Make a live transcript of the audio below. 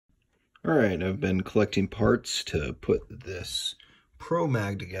All right, I've been collecting parts to put this Pro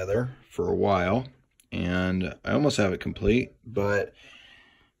Mag together for a while, and I almost have it complete, but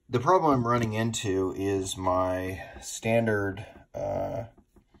the problem I'm running into is my standard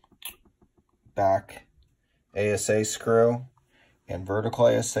back ASA screw and vertical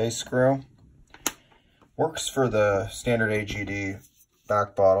ASA screw. Works for the standard AGD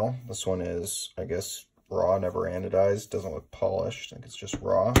back bottle. This one is, I guess, raw, never anodized, doesn't look polished. I think it's just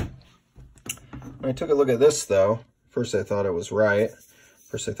raw. When I took a look at this, though, first I thought it was right.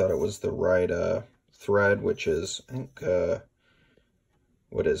 First I thought it was the right thread, which is, I think,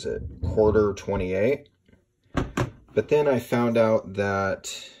 what is it, 1/4 28. But then I found out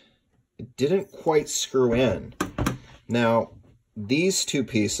that it didn't quite screw in. Now, these two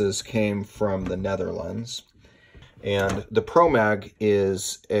pieces came from the Netherlands, and the Pro Mag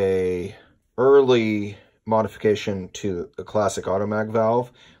is a early modification to the classic Automag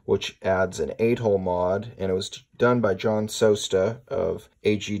valve, which adds an 8-hole mod, and it was done by John Sosta of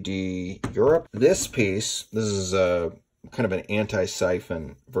AGD Europe. This piece, this is a kind of an Anti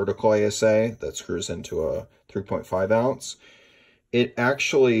Siphon vertical ASA that screws into a 3.5 ounce. It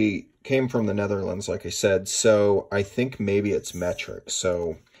actually came from the Netherlands, like I said, so I think maybe it's metric.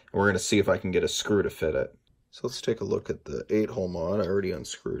 So we're going to see if I can get a screw to fit it. So let's take a look at the 8-hole mod. I already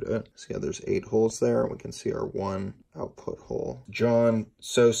unscrewed it. See how there's 8 holes there? We can see our one output hole. John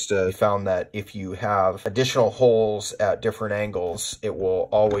Sosta found that if you have additional holes at different angles, it will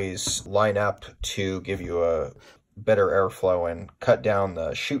always line up to give you a better airflow and cut down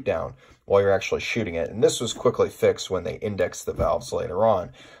the shoot down while you're actually shooting it. And this was quickly fixed when they indexed the valves later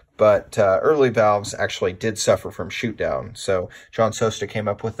on. But early valves actually did suffer from shoot down. So John Sosta came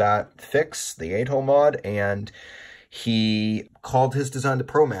up with that fix, the 8-hole mod, and he called his design the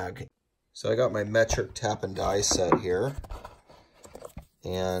Pro Mag. So I got my metric tap and die set here,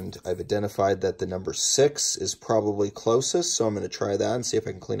 and I've identified that the number 6 is probably closest, so I'm going to try that and see if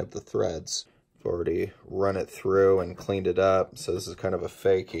I can clean up the threads. I've already run it through and cleaned it up, so this is kind of a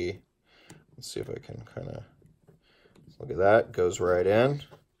fakie. Let's see if I can kind of, look at that, goes right in.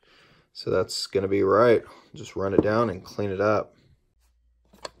 So that's going to be right. Just run it down and clean it up.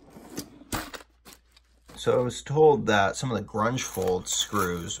 So I was told that some of the grunge fold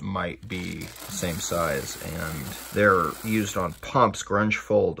screws might be the same size, and they're used on pumps, grunge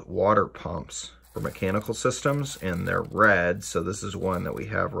fold water pumps for mechanical systems, and they're red. So this is one that we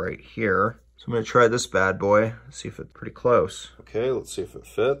have right here. So I'm going to try this bad boy, see if it's pretty close. Okay, let's see if it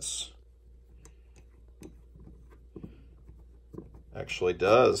fits. Actually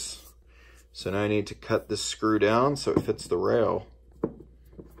does. So now I need to cut this screw down so it fits the rail.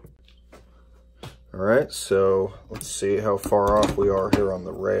 All right, so let's see how far off we are here on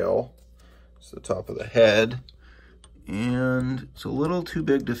the rail. It's the top of the head, and it's a little too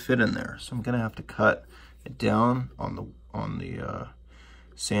big to fit in there. So I'm gonna have to cut it down on the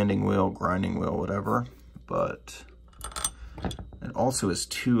sanding wheel, grinding wheel, whatever. But it also is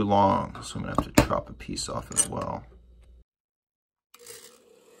too long, so I'm gonna have to chop a piece off as well.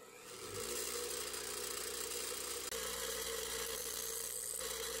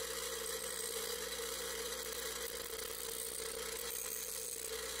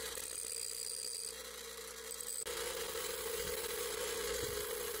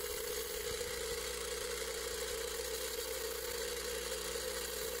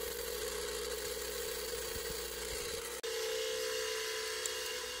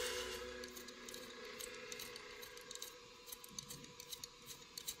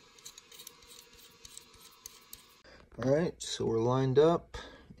 All right, so we're lined up,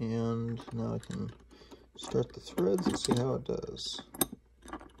 and now I can start the threads and see how it does.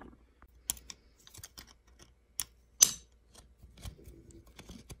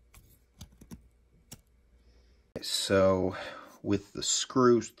 So with the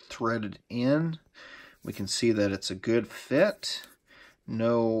screws threaded in, we can see that it's a good fit.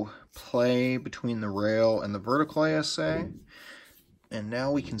 No play between the rail and the vertical ASA. And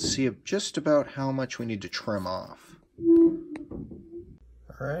now we can see just about how much we need to trim off.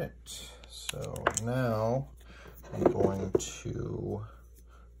 All right, so now I'm going to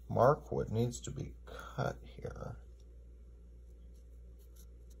mark what needs to be cut here.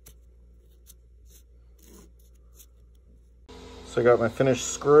 So I got my finished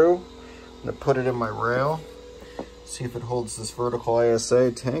screw. I'm gonna put it in my rail, see if it holds this vertical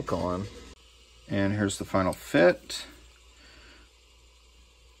ASA tank on. And here's the final fit.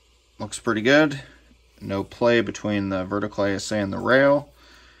 Looks pretty good. No play between the vertical ASA and the rail.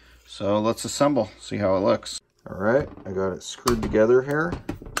 So let's assemble, see how it looks. All right, I got it screwed together here.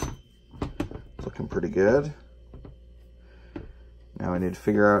 It's looking pretty good. Now I need to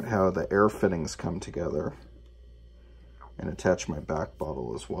figure out how the air fittings come together and attach my back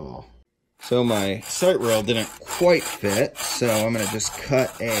bottle as well. So my sight rail didn't quite fit, so I'm going to just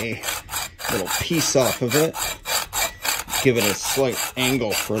cut a little piece off of it, give it a slight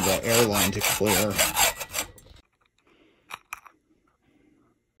angle for the airline to clear.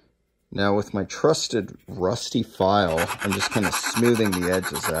 Now with my trusted rusty file, I'm just kind of smoothing the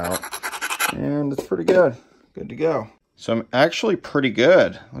edges out, and it's pretty good. Good to go. So I'm actually pretty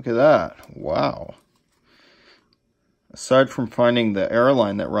good. Look at that. Wow. Aside from finding the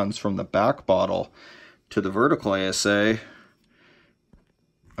airline that runs from the back bottle to the vertical ASA,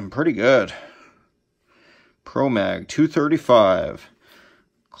 I'm pretty good. Pro Mag 235.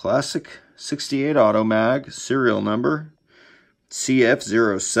 Classic 68 Auto Mag, serial number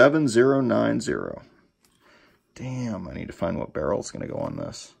CF07090. Damn, I need to find what barrel is going to go on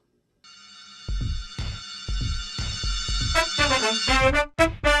this.